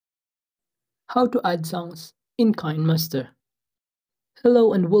How to add songs in Kinemaster.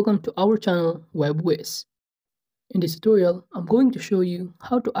 Hello and welcome to our channel Whizz. In this tutorial, I'm going to show you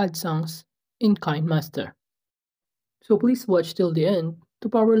how to add songs in Kinemaster. So please watch till the end to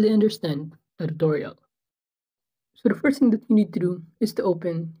properly understand the tutorial. So the first thing that you need to do is to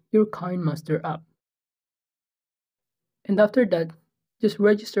open your Kinemaster app. And after that, just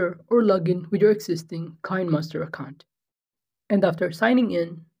register or log in with your existing Kinemaster account. And after signing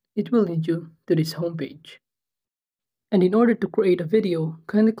in, it will lead you to this homepage. And in order to create a video,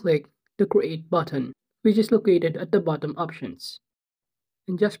 kindly click the Create button, which is located at the bottom options.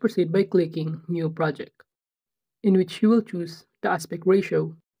 And just proceed by clicking New Project, in which you will choose the aspect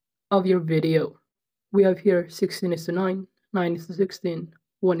ratio of your video. We have here 16:9, 9:16,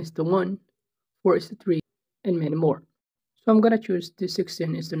 1:1, 4:3, and many more. So I'm gonna choose the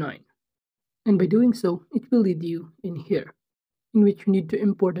 16:9. And by doing so, it will lead you in here, in which you need to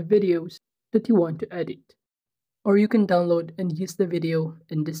import the videos that you want to edit. Or you can download and use the video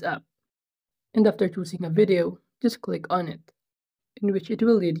in this app. And after choosing a video, just click on it, in which it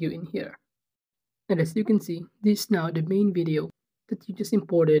will lead you in here. And as you can see, this is now the main video that you just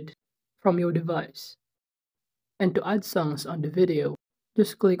imported from your device. And to add songs on the video,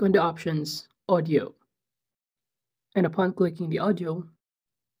 just click on the options Audio. And upon clicking the audio,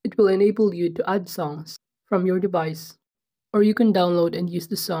 it will enable you to add songs from your device, or you can download and use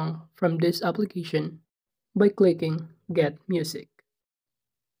the song from this application by clicking Get Music.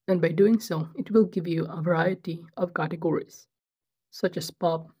 And by doing so, it will give you a variety of categories, such as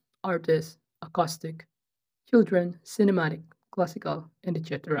pop, artist, acoustic, children, cinematic, classical, and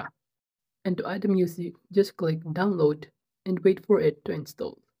etc. And to add the music, just click Download and wait for it to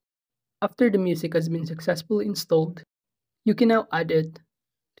install. After the music has been successfully installed, you can now add it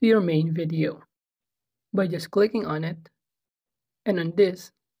to your main video by just clicking on it. And on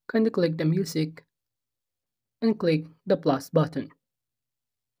this, kindly click the music and click the plus button,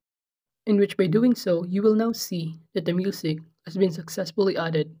 in which by doing so, you will now see that the music has been successfully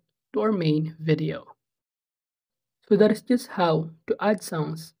added to our main video. So that is just how to add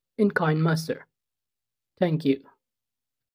songs in Kinemaster. Thank you.